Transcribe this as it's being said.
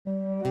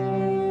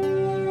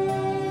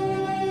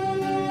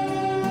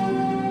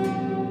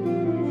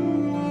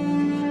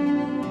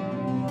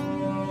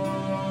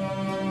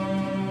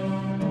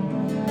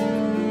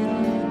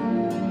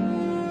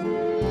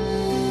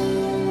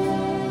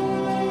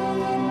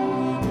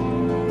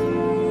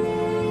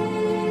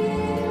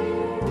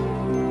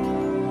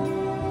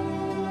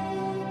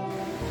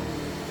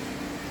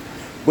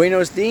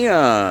Buenos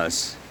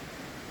dias.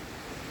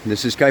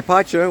 This is Kai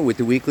Pacha with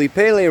the weekly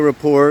Pele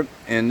report,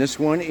 and this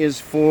one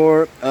is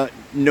for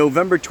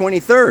November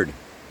 23rd,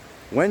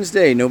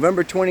 Wednesday,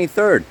 November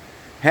 23rd.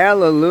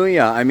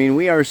 Hallelujah. I mean,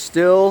 we are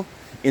still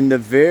in the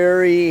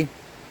very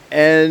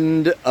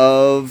end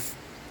of,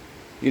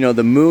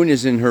 the moon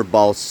is in her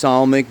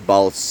balsamic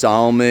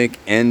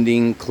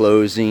ending,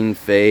 closing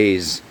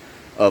phase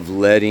of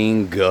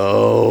letting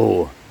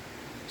go.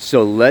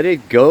 So let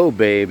it go,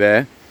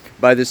 baby.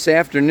 By this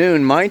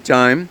afternoon, my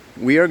time,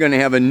 we are going to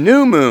have a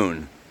new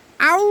moon.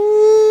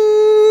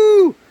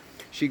 Ow!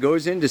 She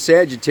goes into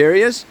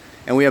Sagittarius,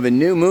 and we have a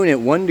new moon at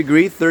 1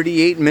 degree,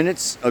 38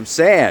 minutes of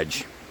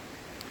Sag.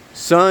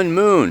 Sun,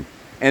 moon,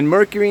 and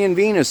Mercury and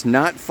Venus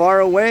not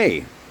far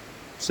away.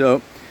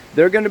 So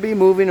they're going to be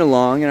moving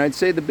along, and I'd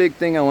say the big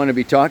thing I want to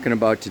be talking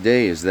about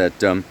today is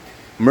that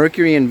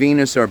Mercury and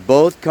Venus are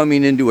both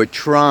coming into a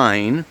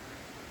trine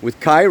with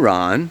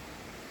Chiron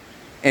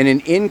and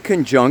an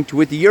inconjunct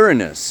with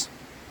Uranus,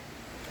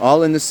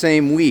 all in the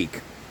same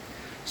week.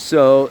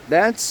 So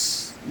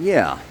that's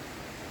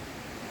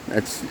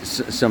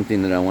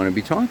something that I want to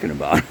be talking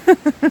about.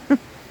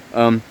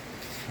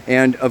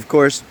 And of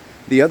course,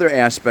 the other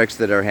aspects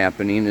that are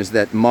happening is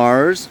that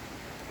Mars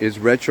is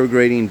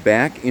retrograding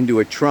back into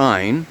a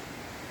trine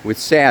with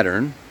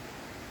Saturn.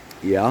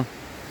 Yeah.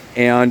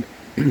 And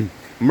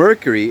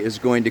Mercury is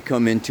going to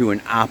come into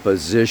an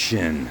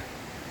opposition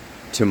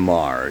to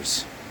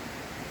Mars,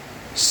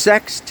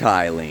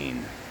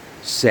 sextiling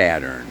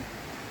Saturn.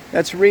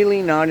 That's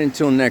really not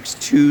until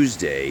next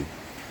Tuesday,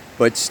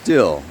 but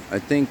still, I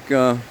think,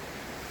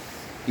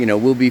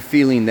 we'll be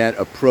feeling that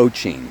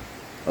approaching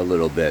a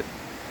little bit.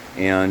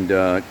 And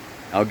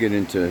I'll get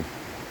into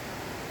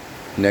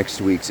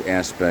next week's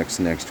aspects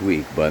next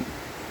week, but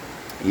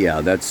yeah,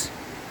 that's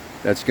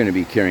going to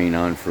be carrying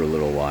on for a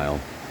little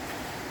while.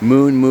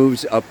 Moon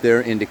moves up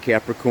there into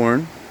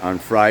Capricorn on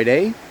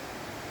Friday,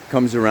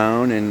 comes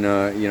around and,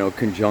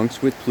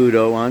 conjuncts with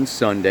Pluto on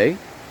Sunday,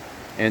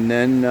 and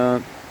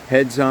then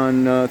heads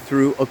on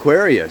through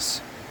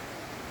Aquarius.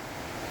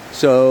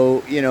 So,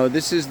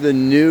 this is the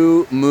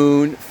new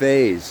moon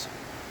phase.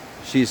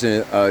 She's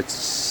a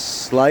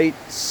slight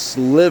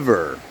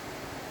sliver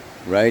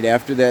right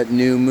after that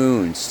new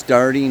moon,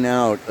 starting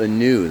out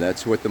anew.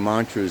 That's what the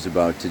mantra is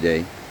about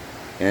today.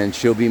 And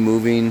she'll be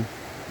moving,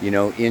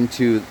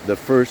 into the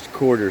first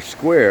quarter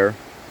square.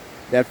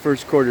 That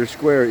first quarter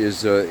square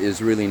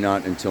is really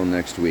not until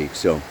next week.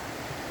 So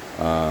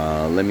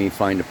let me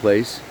find a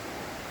place,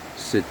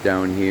 sit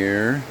down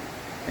here,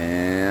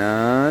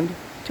 and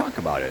talk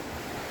about it.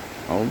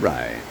 All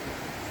right.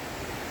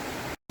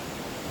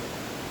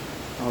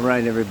 All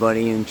right,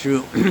 everybody, in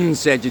true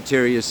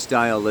Sagittarius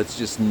style, let's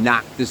just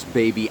knock this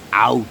baby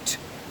out.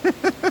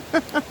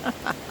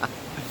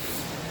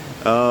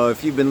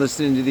 If you've been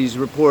listening to these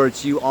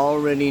reports, you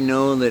already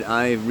know that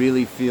I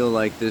really feel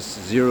like this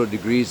 0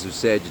 degrees of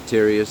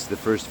Sagittarius, the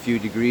first few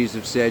degrees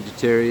of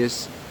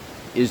Sagittarius,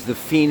 is the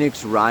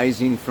phoenix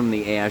rising from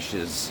the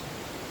ashes.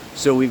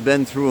 So we've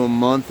been through a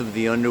month of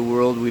the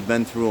underworld, we've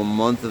been through a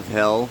month of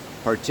hell,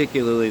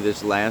 particularly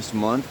this last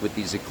month with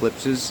these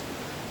eclipses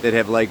that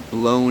have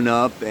blown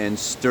up and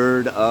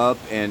stirred up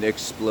and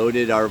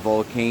exploded our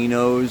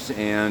volcanoes,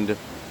 and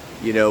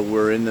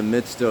we're in the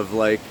midst of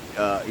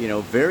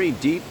very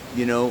deep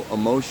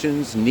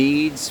emotions,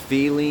 needs,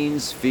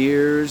 feelings,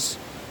 fears,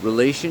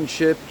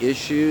 relationship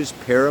issues,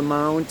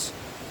 paramount,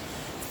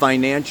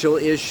 financial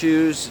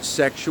issues,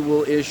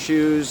 sexual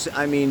issues.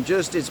 I mean,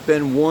 just it's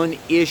been one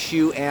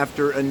issue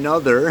after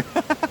another.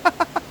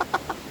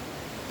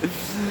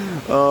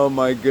 Oh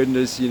my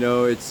goodness,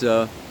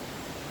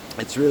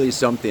 it's really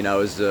something. I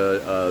was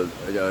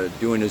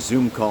doing a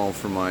Zoom call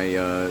for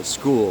my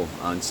school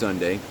on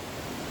Sunday,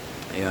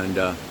 and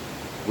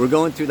we're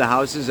going through the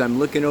houses. I'm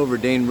looking over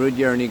Dane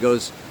Rudyard, and he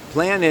goes,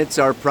 "Planets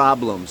are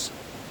problems.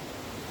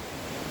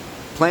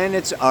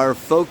 Planets are a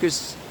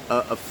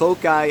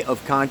foci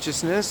of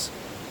consciousness."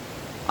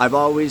 I've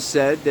always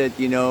said that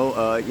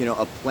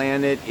a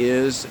planet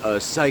is a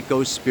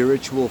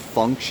psycho-spiritual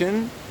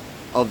function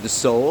of the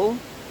soul,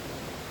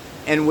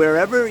 and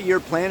wherever your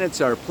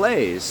planets are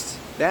placed,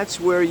 that's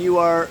where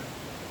your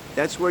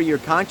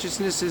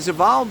consciousness is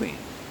evolving.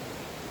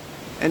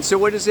 And so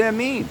what does that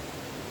mean?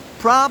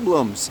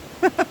 Problems.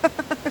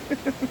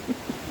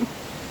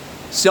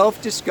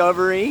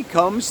 Self-discovery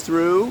comes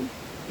through,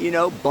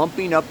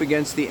 bumping up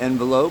against the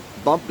envelope,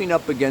 bumping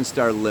up against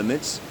our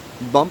limits,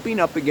 bumping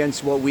up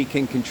against what we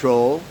can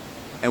control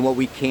and what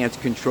we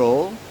can't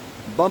control,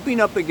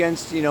 bumping up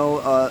against,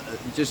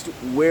 just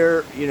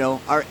where,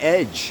 our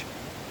edge,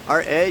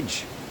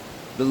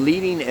 the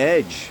leading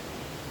edge.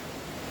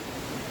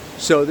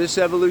 So this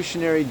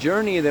evolutionary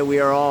journey that we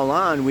are all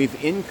on,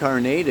 we've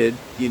incarnated,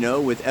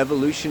 with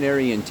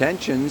evolutionary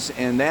intentions,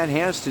 and that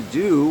has to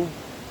do,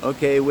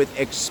 with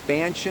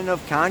expansion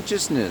of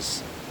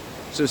consciousness.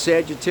 So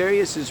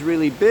Sagittarius is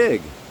really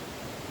big.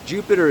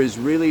 Jupiter is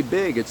really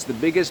big. It's the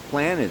biggest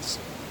planets.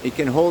 It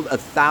can hold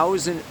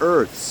 1,000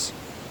 Earths,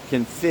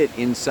 can fit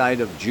inside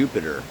of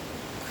Jupiter.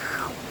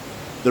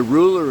 the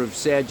ruler of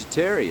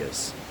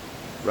Sagittarius,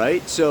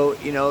 right? So,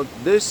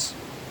 this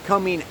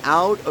coming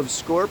out of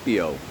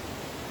Scorpio,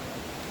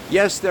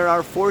 yes, there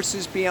are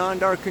forces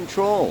beyond our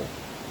control.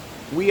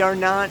 We are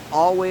not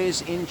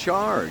always in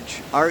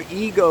charge. Our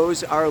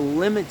egos are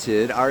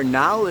limited. Our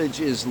knowledge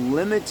is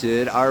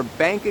limited. Our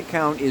bank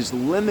account is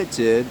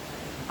limited.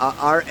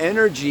 Our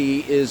energy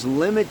is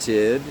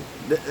limited.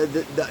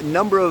 The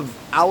number of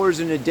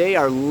hours in a day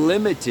are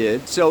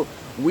limited. So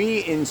we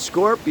in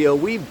Scorpio,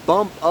 we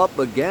bump up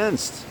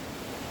against.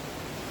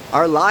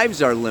 Our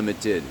lives are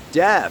limited.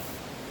 Death.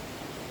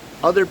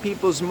 Other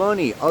people's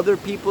money. Other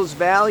people's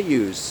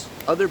values.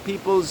 Other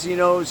people's,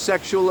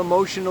 sexual,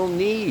 emotional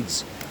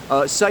needs.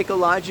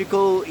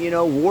 Psychological,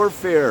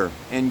 warfare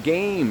and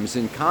games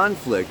and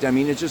conflict. I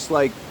mean, it's just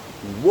like,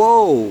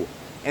 whoa.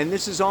 And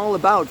this is all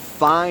about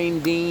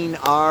finding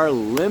our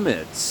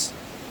limits.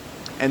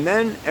 And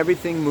then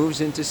everything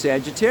moves into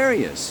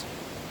Sagittarius.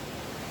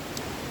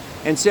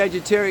 And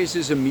Sagittarius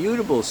is a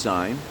mutable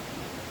sign.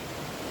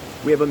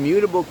 We have a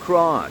mutable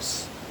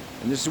cross.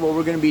 And this is what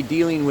we're going to be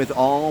dealing with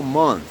all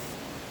month.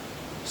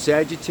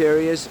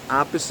 Sagittarius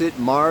opposite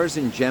Mars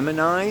and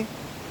Gemini,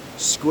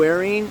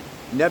 squaring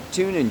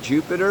Neptune and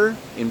Jupiter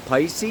in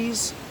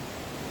Pisces.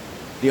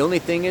 The only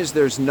thing is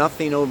there's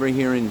nothing over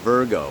here in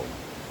Virgo.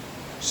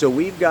 So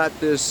we've got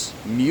this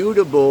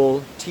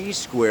mutable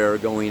T-square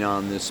going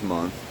on this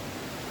month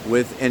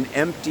with an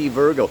empty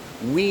Virgo.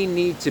 We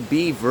need to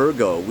be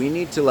Virgo. We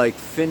need to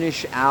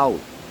finish out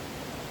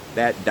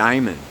that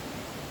diamond.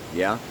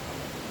 Yeah?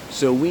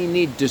 So we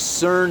need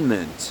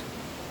discernment.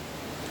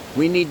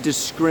 We need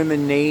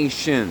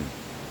discrimination.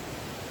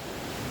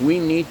 We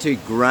need to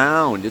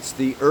ground. It's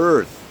the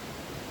earth.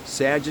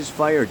 Sag is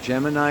fire,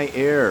 Gemini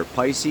air,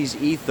 Pisces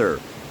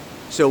ether.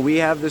 So we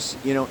have this,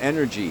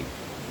 energy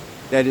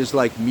that is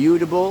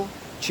mutable,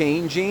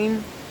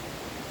 changing.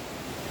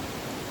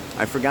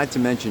 I forgot to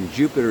mention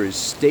Jupiter is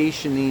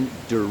stationing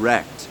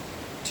direct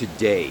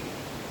today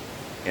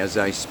as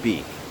I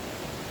speak.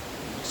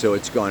 So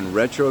it's gone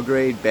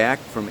retrograde back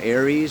from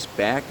Aries,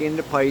 back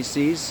into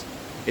Pisces.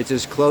 It's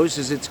as close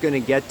as it's going to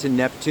get to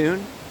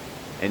Neptune.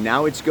 And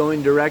now it's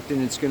going direct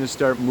and it's going to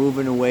start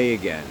moving away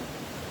again.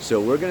 So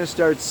we're going to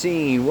start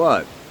seeing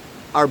what?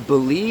 Our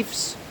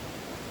beliefs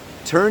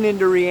turn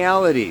into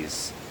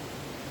realities.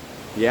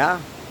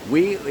 Yeah?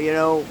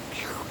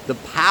 The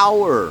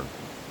power.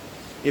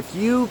 If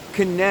you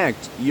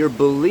connect your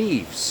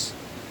beliefs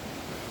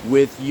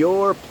with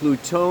your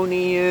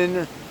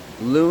Plutonian,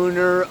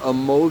 lunar,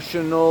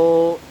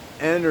 emotional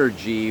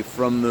energy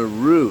from the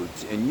root,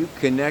 and you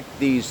connect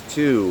these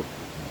two,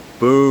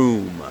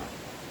 boom.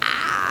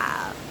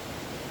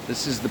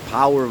 This is the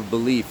power of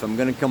belief. I'm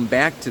going to come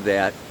back to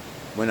that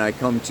when I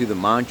come to the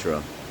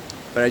mantra.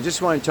 But I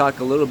just want to talk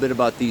a little bit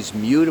about these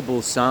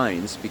mutable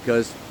signs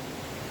because,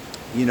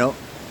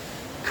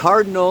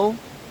 cardinal,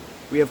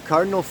 we have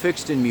cardinal,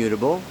 fixed, and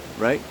mutable,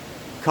 right?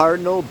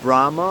 Cardinal,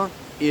 Brahma,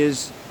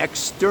 is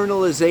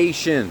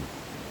externalization,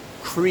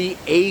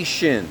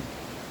 creation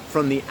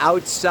from the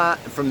outside,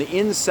 from the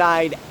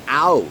inside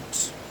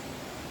out.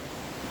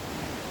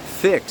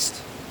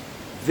 Fixed,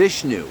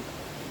 Vishnu,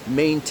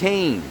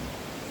 maintain,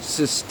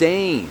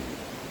 sustain,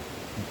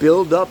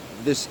 build up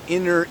this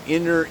inner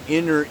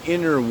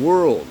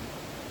world.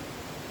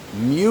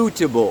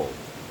 Mutable,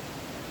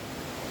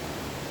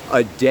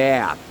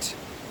 adapt,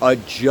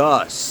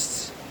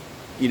 adjust,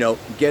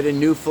 get a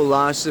new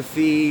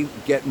philosophy,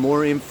 get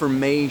more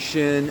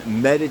information,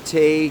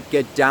 meditate,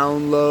 get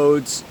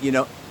downloads,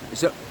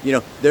 so,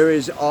 there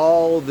is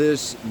all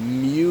this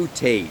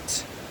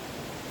mutate.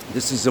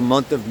 This is a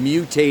month of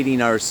mutating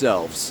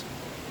ourselves.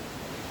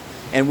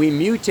 And we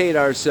mutate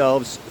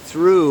ourselves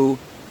through,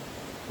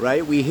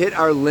 right? We hit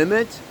our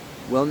limit.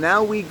 Well,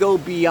 now we go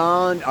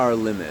beyond our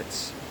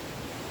limits,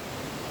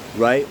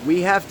 right?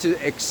 We have to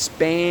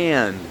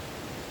expand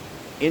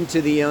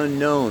into the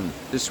unknown.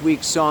 This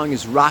week's song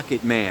is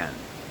Rocket Man.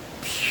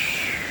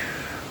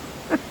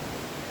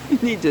 You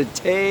need to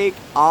take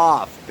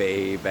off,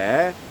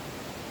 baby.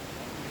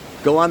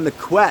 Go on the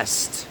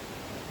quest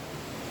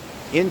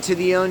into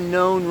the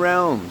unknown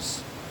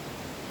realms.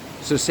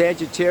 So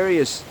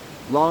Sagittarius,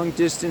 long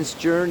distance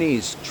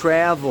journeys,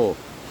 travel,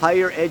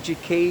 higher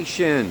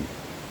education,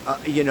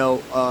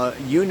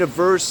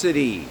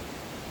 university,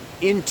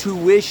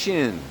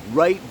 intuition,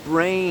 right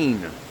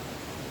brain.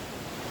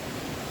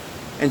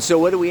 And so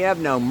what do we have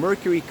now?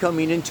 Mercury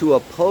coming into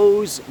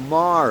oppose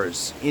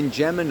Mars in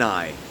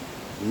Gemini,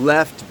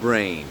 left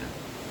brain.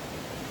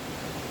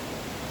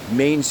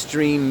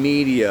 Mainstream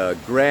media,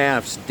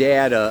 graphs,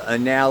 data,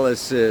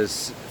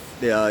 analysis,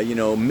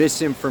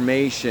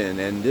 misinformation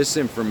and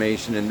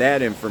disinformation and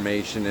that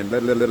information and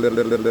blah, blah, blah, blah,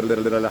 blah, blah,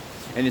 blah, blah.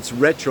 And it's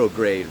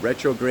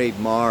retrograde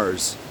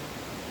Mars.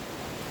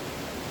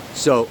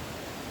 So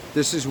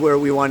this is where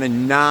we want to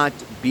not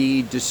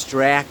be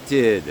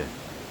distracted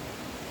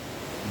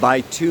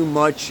by too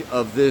much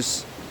of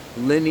this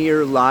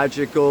linear,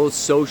 logical,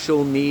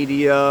 social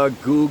media,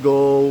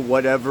 Google,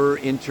 whatever,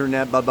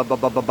 internet, blah, blah, blah,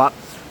 blah, blah, blah.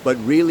 But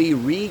really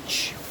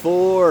reach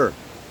for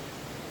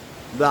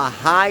the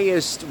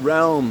highest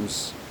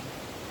realms.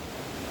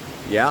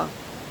 Yeah?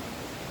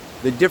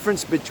 The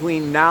difference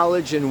between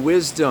knowledge and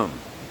wisdom.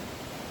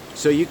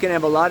 So you can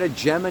have a lot of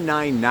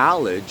Gemini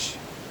knowledge.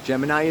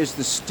 Gemini is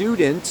the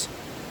student,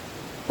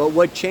 but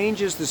what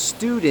changes the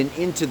student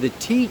into the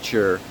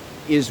teacher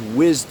is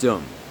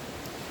wisdom.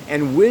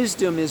 And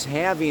wisdom is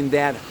having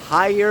that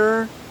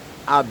higher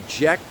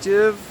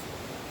objective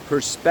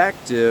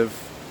perspective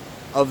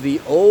of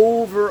the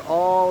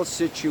overall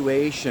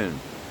situation.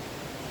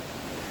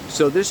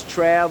 So this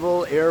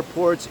travel,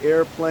 airports,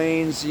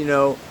 airplanes,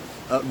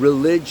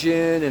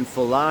 religion and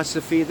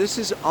philosophy, this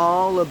is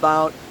all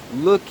about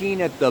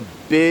looking at the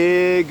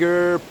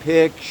bigger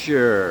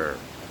picture.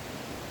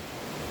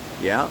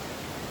 Yeah?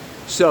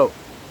 So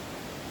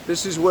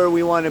this is where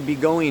we want to be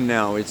going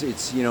now.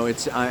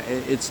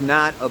 It's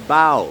not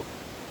about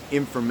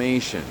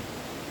information.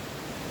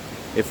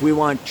 If we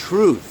want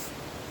truth,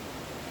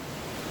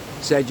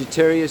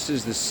 Sagittarius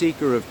is the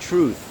seeker of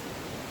truth,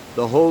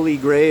 the Holy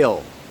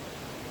Grail,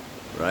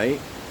 right?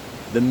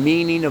 The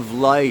meaning of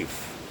life,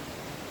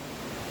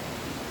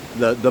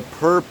 the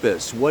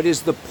purpose. What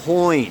is the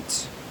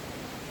point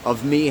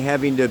of me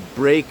having to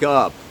break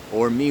up,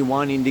 or me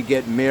wanting to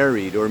get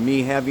married, or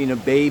me having a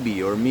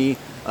baby, or me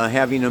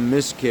having a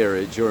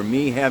miscarriage, or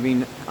me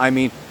having,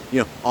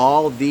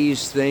 all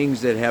these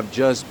things that have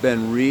just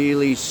been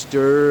really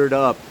stirred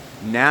up.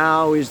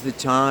 Now is the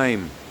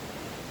time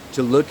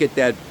to look at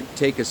that,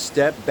 take a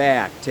step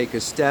back, take a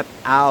step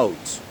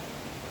out.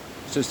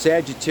 So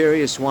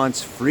Sagittarius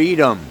wants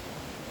freedom.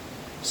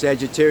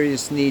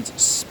 Sagittarius needs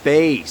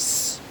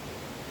space.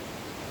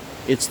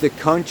 It's the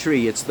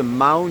country, it's the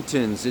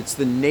mountains, it's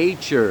the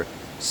nature,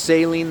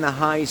 sailing the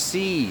high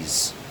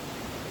seas.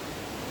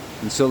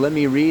 And so let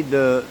me read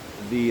the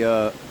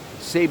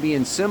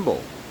Sabian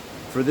symbol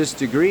for this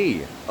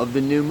degree of the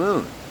new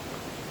moon.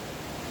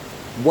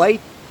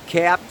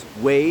 White-capped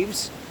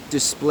waves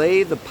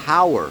display the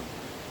power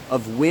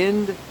of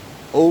wind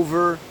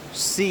over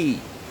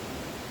sea.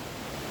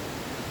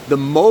 The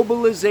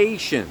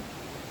mobilization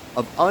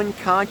of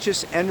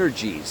unconscious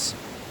energies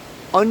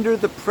under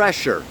the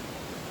pressure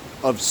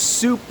of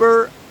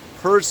super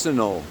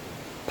personal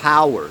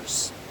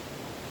powers.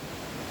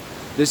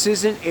 This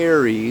isn't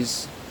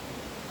Aries.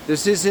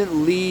 This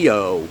isn't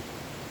Leo.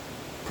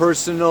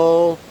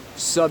 Personal,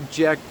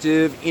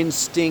 subjective,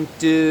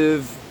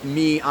 instinctive,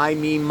 me, I,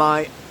 me,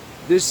 my.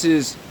 This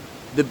is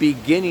the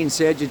beginning.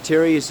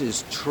 Sagittarius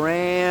is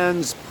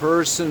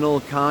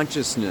transpersonal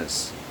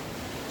consciousness.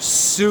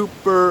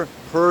 Super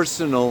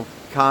personal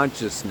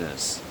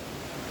consciousness.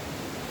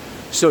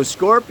 So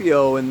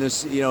Scorpio in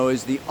this,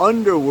 is the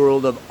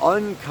underworld of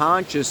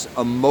unconscious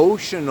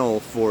emotional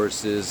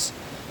forces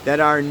that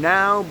are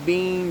now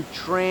being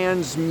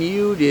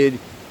transmuted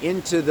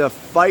into the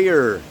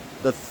fire,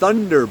 the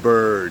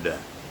Thunderbird,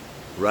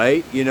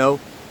 right?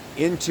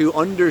 Into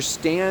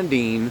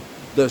understanding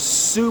the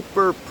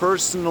super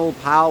personal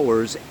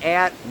powers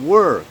at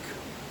work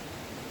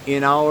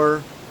in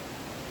our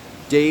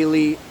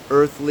daily,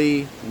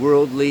 earthly,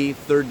 worldly,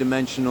 third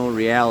dimensional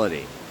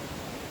reality.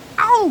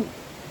 Ow!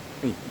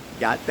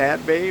 Got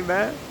that,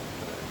 baby?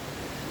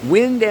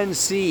 Wind and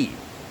sea,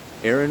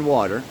 air and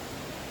water,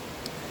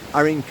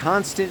 are in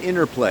constant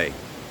interplay.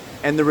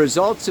 And the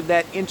results of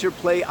that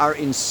interplay are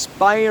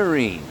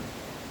inspiring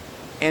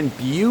and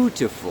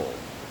beautiful.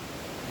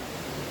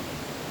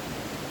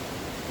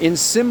 In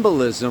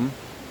symbolism,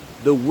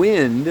 the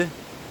wind,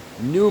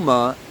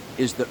 pneuma,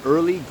 is the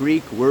early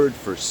Greek word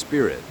for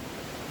spirit,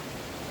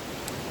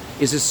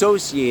 is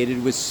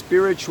associated with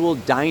spiritual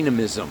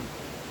dynamism,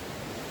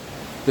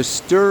 the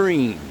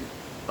stirring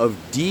of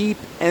deep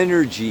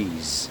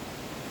energies.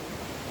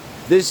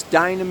 This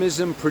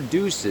dynamism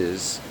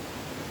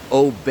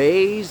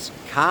obeys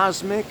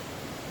cosmic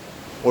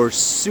or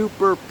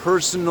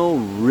super-personal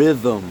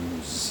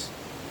rhythms,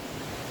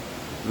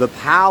 the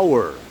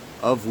power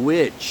of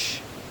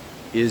which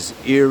is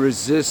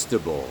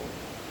irresistible.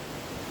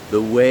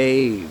 The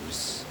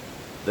waves,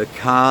 the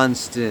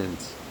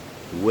constant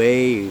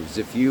waves.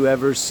 If you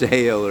ever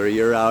sail or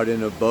you're out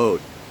in a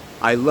boat,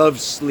 I love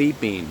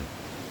sleeping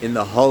in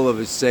the hull of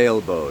a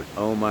sailboat.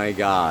 Oh my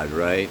God,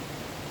 right?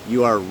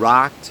 You are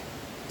rocked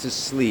to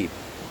sleep,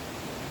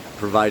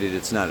 provided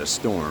it's not a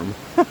storm.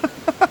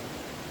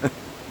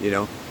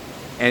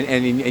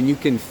 And you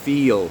can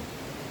feel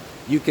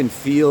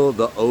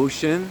the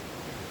ocean,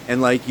 and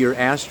like your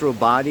astral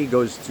body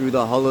goes through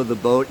the hull of the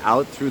boat,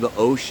 out through the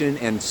ocean,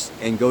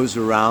 and goes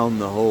around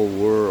the whole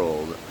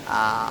world.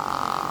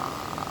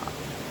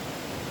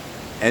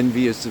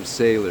 Envious of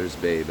sailors,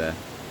 baby.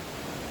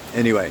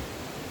 Anyway,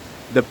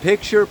 the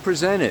picture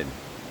presented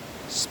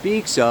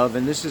speaks of,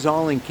 and this is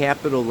all in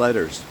capital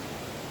letters,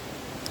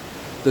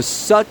 the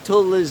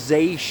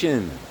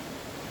subtilization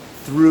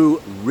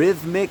through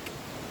rhythmic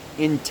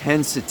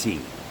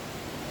intensity.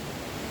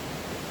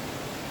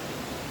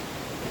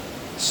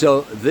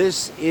 So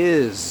this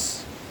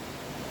is,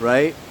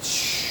 right?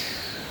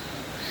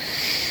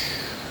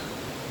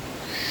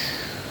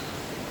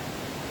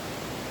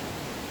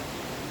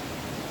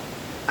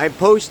 I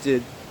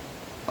posted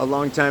a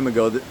long time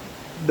ago that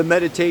the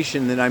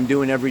meditation that I'm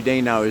doing every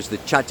day now is the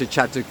Chata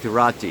Chata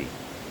Karate.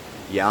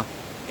 Yeah.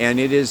 And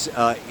it is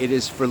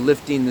for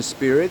lifting the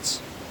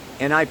spirits.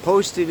 And I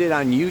posted it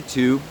on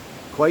YouTube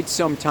quite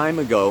some time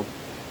ago.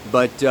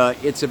 But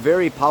it's a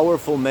very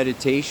powerful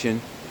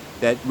meditation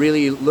that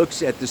really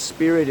looks at the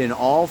spirit in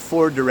all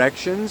four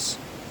directions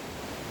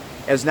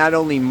as not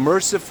only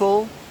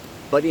merciful,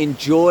 but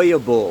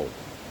enjoyable.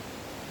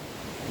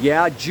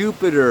 Yeah,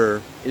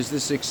 Jupiter is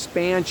this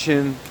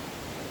expansionary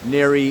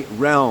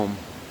realm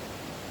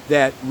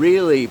that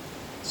really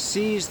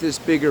sees this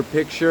bigger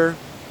picture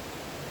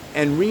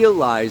and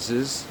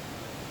realizes,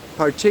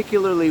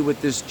 particularly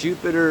with this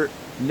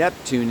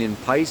Jupiter-Neptune in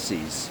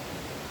Pisces,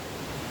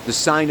 the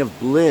sign of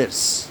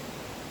bliss,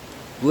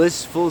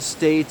 blissful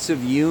states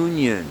of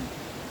union,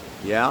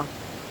 yeah?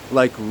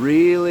 Like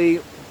really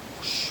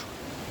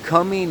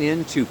coming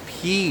into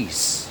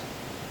peace,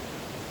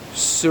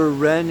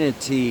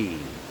 serenity,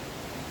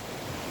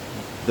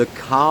 the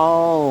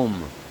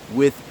calm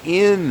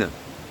within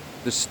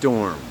the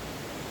storm.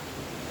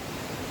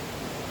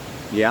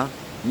 Yeah?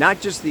 Not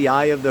just the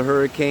eye of the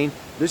hurricane.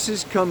 This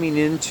is coming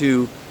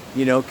into,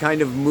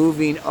 kind of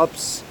moving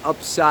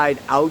upside,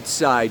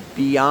 outside,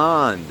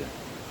 beyond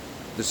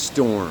the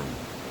storm.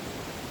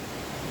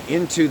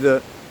 Into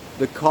the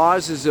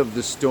causes of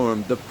the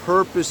storm, the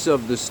purpose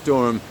of the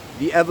storm,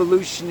 the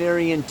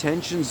evolutionary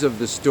intentions of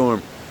the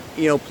storm.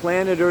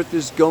 Planet Earth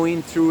is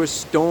going through a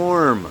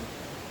storm.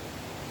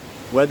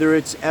 Whether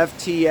it's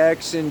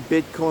FTX and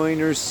Bitcoin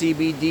or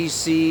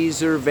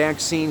CBDCs or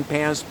vaccine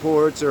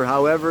passports or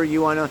however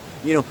you want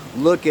to,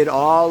 look at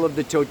all of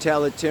the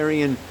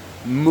totalitarian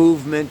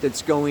movement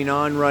that's going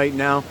on right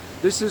now.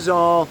 This is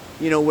all,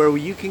 where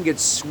you can get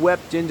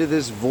swept into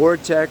this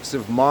vortex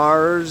of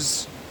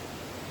Mars,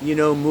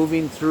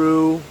 moving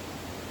through,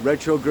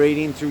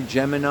 retrograding through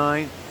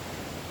Gemini.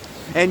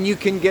 And you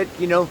can get,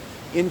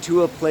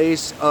 into a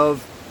place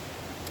of,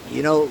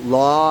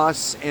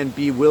 loss and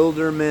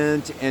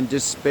bewilderment and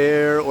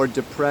despair or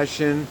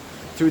depression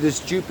through this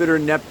Jupiter,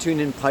 Neptune,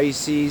 and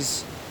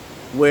Pisces,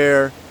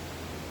 where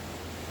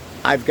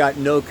I've got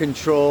no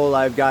control,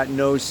 I've got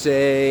no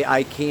say,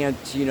 I can't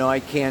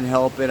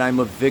help it, I'm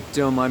a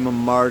victim, I'm a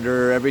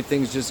martyr,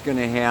 everything's just going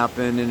to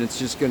happen and it's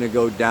just going to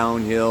go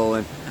downhill.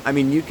 And I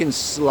mean, you can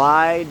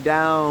slide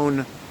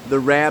down the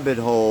rabbit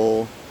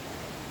hole.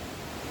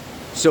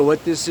 So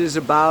what this is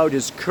about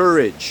is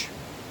courage.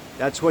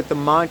 That's what the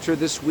mantra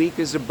this week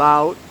is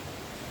about,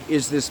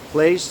 is this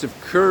place of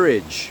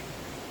courage,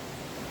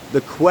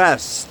 the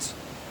quest.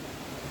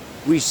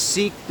 We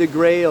seek the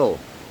grail.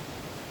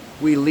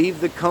 We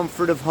leave the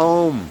comfort of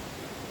home.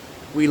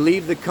 We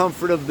leave the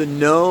comfort of the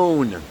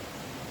known,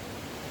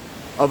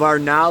 of our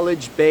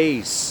knowledge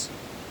base,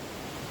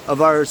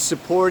 of our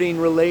supporting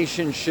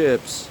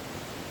relationships,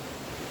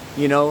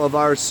 of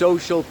our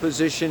social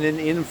position and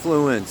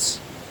influence,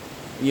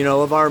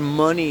 of our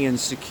money and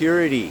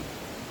security.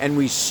 And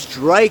we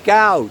strike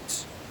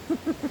out.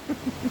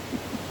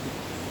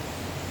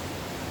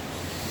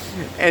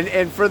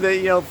 and for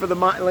the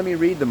let me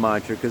read the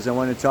mantra because I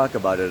want to talk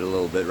about it a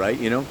little bit, right?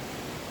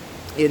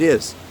 It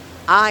is,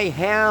 I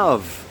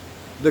have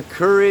the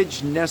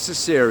courage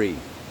necessary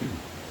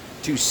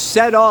to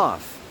set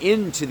off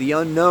into the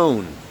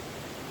unknown,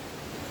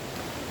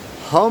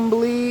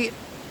 humbly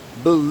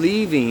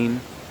believing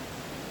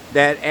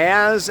that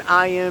as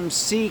I am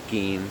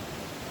seeking,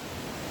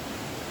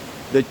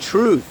 the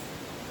truth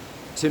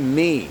to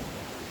me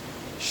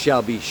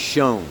shall be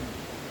shown.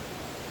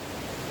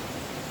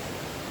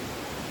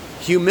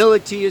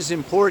 Humility is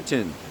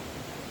important.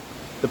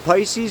 The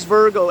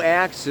Pisces-Virgo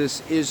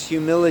axis is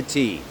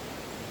humility.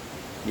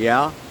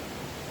 Yeah?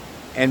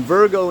 And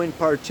Virgo in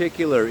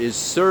particular is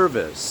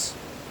service.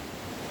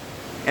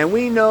 And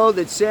we know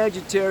that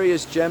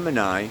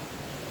Sagittarius-Gemini,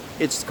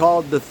 it's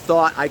called the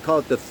thought, I call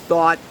it the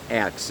thought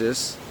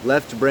axis,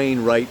 left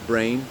brain, right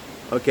brain,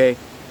 okay?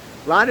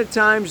 A lot of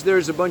times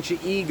there's a bunch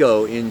of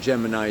ego in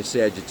Gemini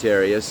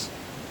Sagittarius.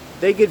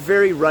 They get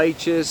very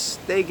righteous.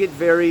 They get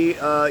very,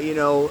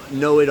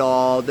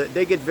 know-it-all.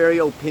 They get very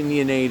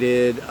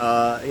opinionated.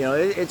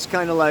 It's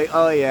kind of like,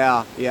 oh,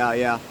 yeah.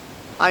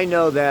 I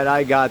know that.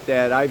 I got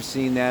that. I've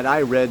seen that.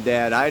 I read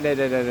that.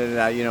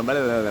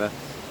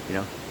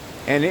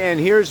 And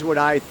here's what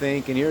I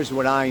think, and here's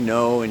what I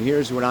know, and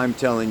here's what I'm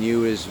telling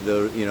you is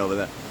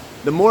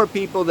the more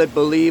people that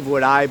believe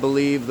what I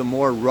believe, the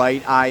more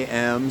right I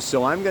am.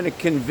 So I'm going to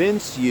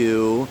convince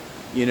you,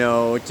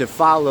 to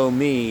follow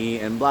me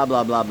and blah,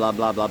 blah, blah, blah,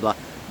 blah, blah, blah.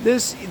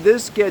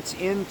 This gets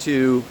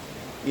into,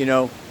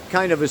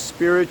 kind of a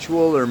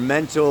spiritual or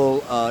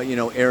mental,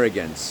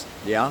 arrogance.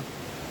 Yeah.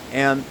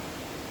 And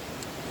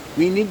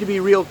we need to be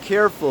real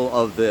careful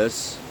of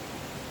this,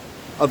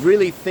 of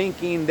really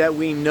thinking that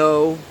we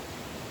know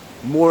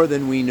more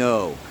than we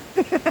know.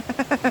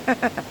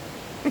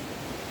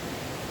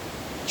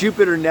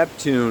 Jupiter,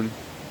 Neptune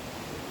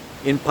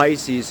in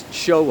Pisces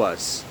show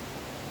us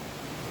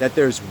that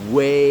there's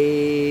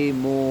way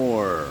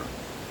more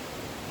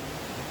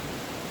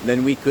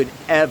than we could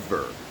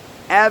ever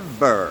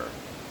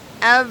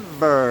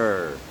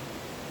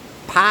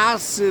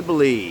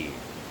possibly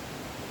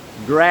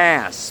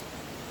grasp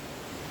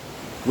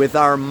with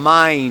our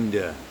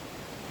mind.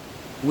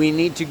 We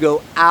need to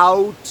go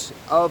out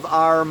of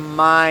our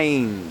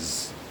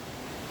minds.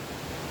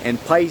 And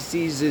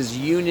Pisces is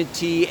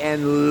unity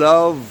and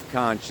love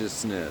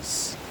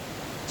consciousness,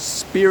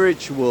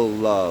 spiritual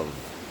love,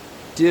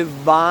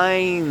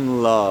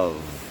 divine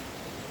love.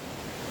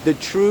 The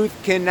truth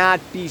cannot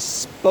be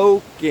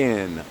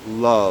spoken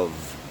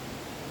love.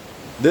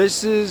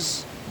 This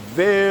is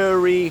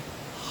very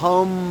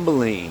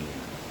humbling.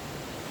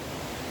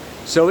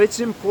 So it's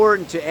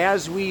important to,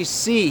 as we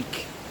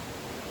seek,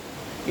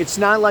 it's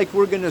not like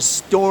we're going to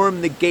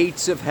storm the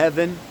gates of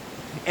heaven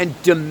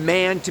and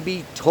demand to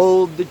be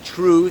told the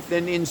truth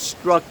and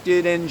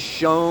instructed and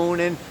shown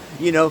and,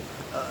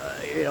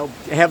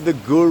 have the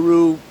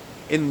guru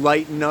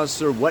enlighten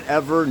us or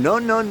whatever. No,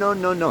 no, no,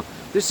 no, no.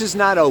 This is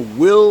not a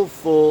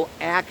willful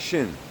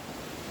action.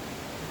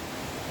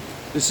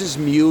 This is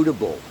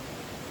mutable.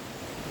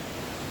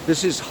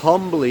 This is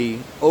humbly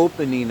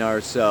opening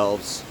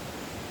ourselves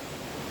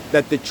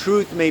that the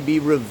truth may be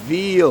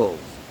revealed.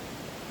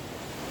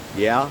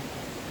 Yeah?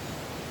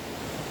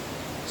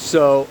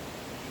 So,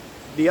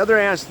 the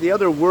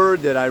other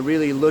word that I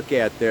really look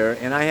at there,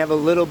 and I have a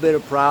little bit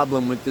of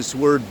problem with this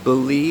word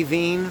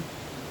believing,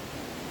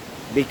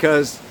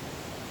 because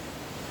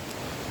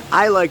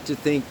I like to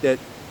think that,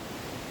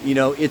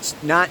 it's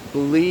not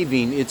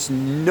believing, it's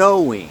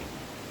knowing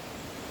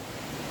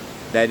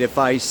that if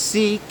I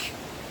seek,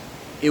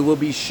 it will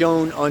be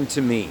shown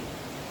unto me.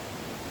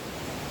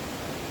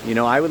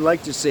 I would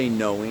like to say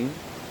knowing,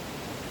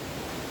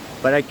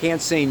 but I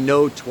can't say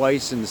no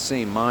twice in the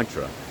same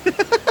mantra.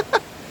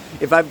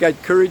 If I've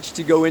got courage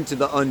to go into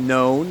the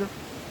unknown,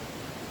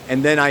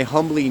 and then I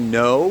humbly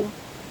know,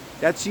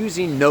 that's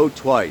using no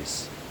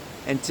twice.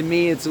 And to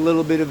me, it's a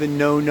little bit of a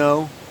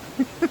no-no.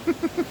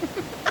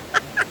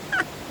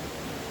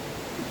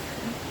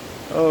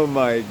 Oh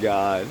my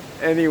God.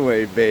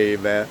 Anyway,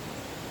 baby.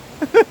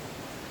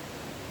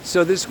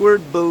 So this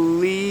word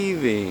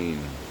believing.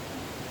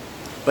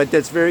 But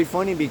that's very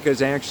funny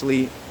because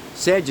actually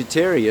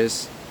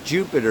Sagittarius,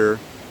 Jupiter,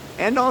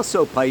 and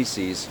also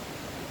Pisces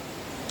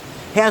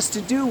has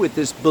to do with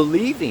this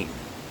believing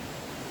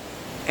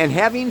and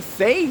having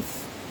faith.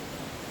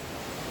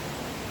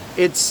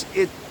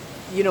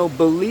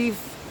 Belief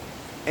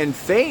and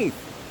faith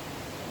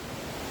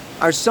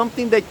are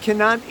something that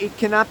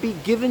cannot be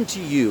given to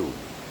you.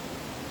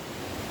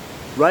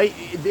 Right?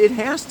 It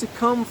has to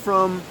come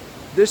from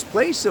this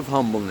place of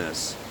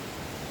humbleness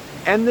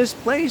and this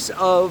place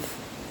of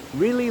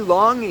really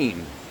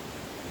longing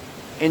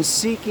and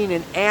seeking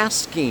and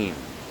asking,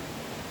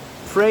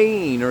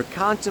 praying or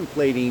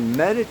contemplating,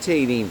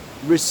 meditating,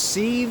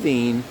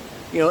 receiving.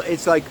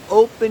 It's like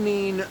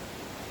opening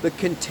the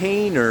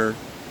container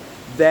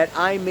that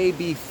I may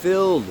be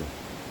filled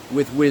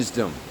with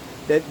wisdom,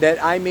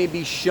 that I may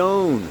be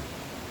shown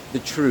the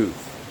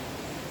truth.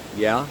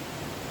 Yeah?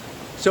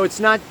 So it's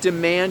not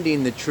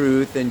demanding the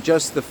truth and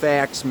just the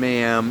facts,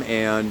 ma'am,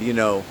 and,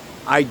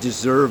 I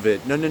deserve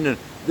it. No, no, no.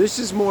 This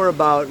is more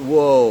about,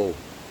 whoa,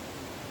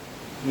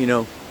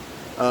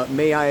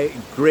 may I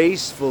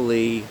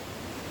gracefully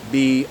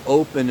be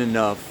open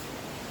enough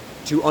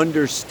to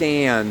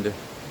understand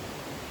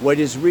what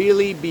is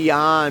really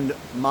beyond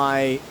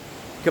my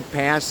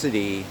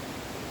capacity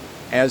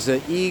as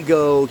an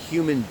ego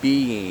human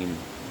being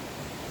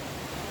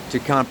to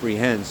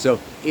comprehend. So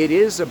it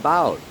is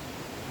about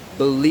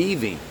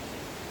believing.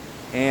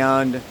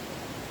 And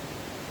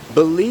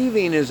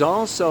believing is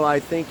also,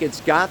 I think,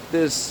 it's got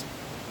this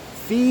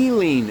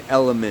feeling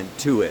element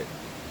to it.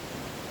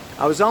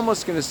 I was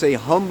almost going to say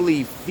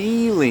humbly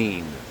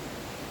feeling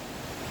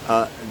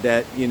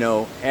that,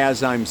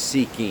 as I'm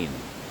seeking.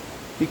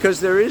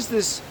 Because there is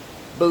this,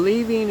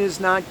 believing is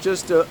not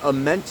just a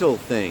mental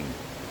thing.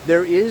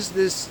 There is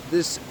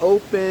this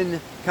open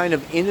kind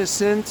of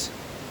innocent,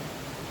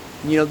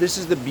 this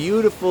is the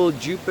beautiful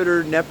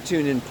Jupiter,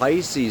 Neptune, and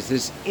Pisces,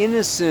 this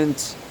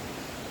innocent,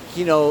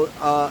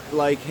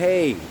 like,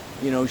 hey,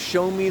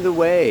 show me the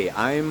way.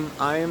 I'm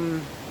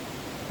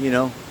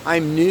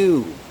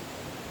new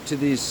to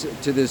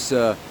this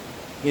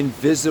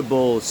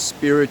invisible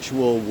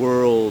spiritual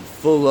world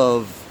full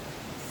of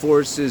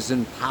forces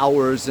and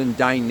powers and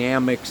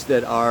dynamics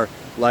that are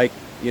like,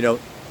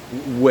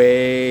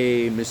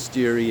 way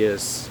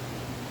mysterious.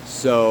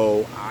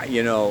 So,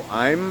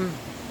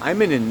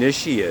 I'm an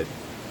initiate,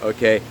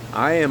 okay?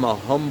 I am a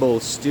humble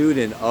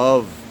student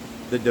of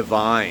the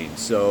divine.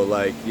 So,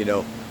 like,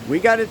 we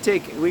got to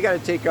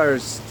take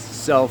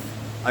ourselves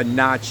a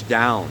notch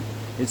down.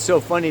 It's so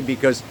funny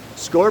because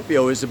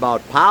Scorpio is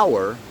about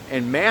power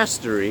and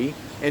mastery,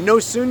 and no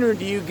sooner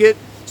do you get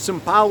some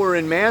power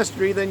and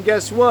mastery than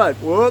guess what?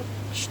 Whoop!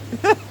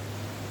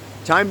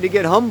 Time to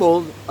get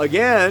humbled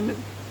again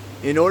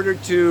in order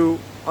to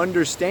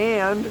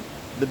understand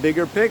the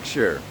bigger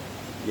picture.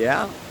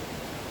 Yeah?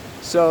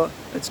 So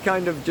it's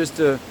kind of just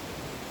a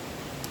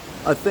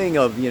thing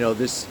of,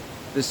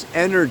 this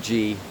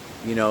energy,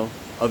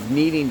 of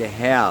needing to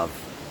have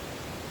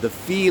the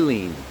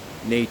feeling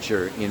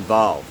nature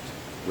involved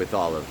with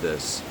all of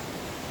this.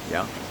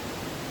 Yeah?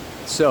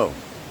 So,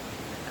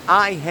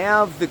 I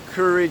have the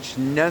courage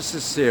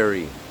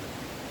necessary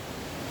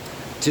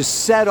to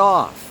set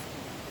off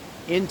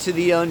into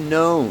the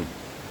unknown,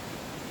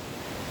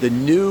 the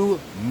new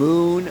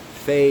moon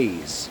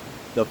phase,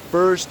 the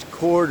first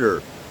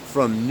quarter,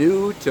 from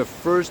new to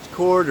first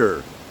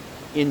quarter,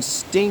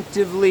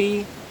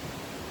 instinctively,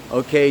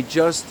 okay,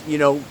 just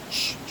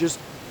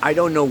I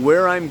don't know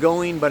where I'm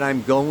going, but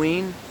I'm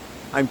going.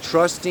 I'm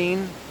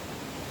trusting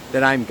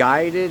that I'm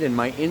guided, and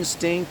my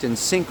instinct and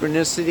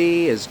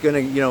synchronicity is gonna,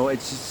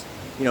 it's just,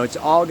 it's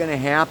all gonna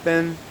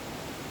happen.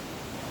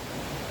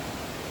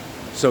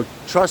 So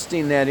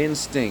trusting that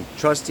instinct,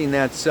 trusting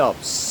that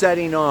self,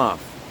 setting off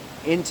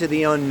into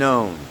the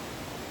unknown.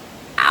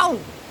 Ow!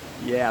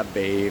 Yeah,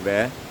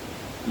 baby.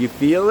 You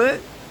feel it?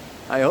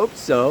 I hope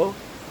so.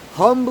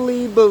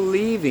 Humbly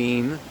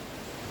believing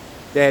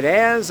that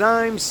as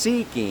I'm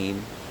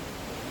seeking,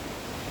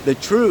 the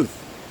truth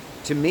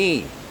to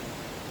me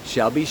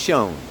shall be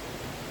shown.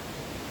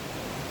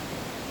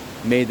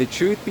 May the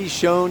truth be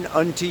shown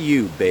unto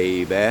you,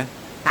 baby.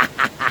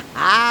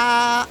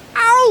 Ow!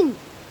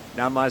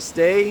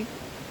 Namaste.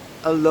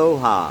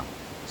 Aloha.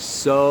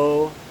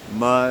 So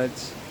much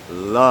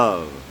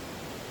love.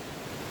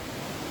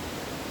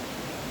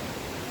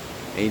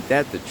 Ain't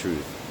that the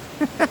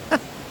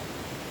truth?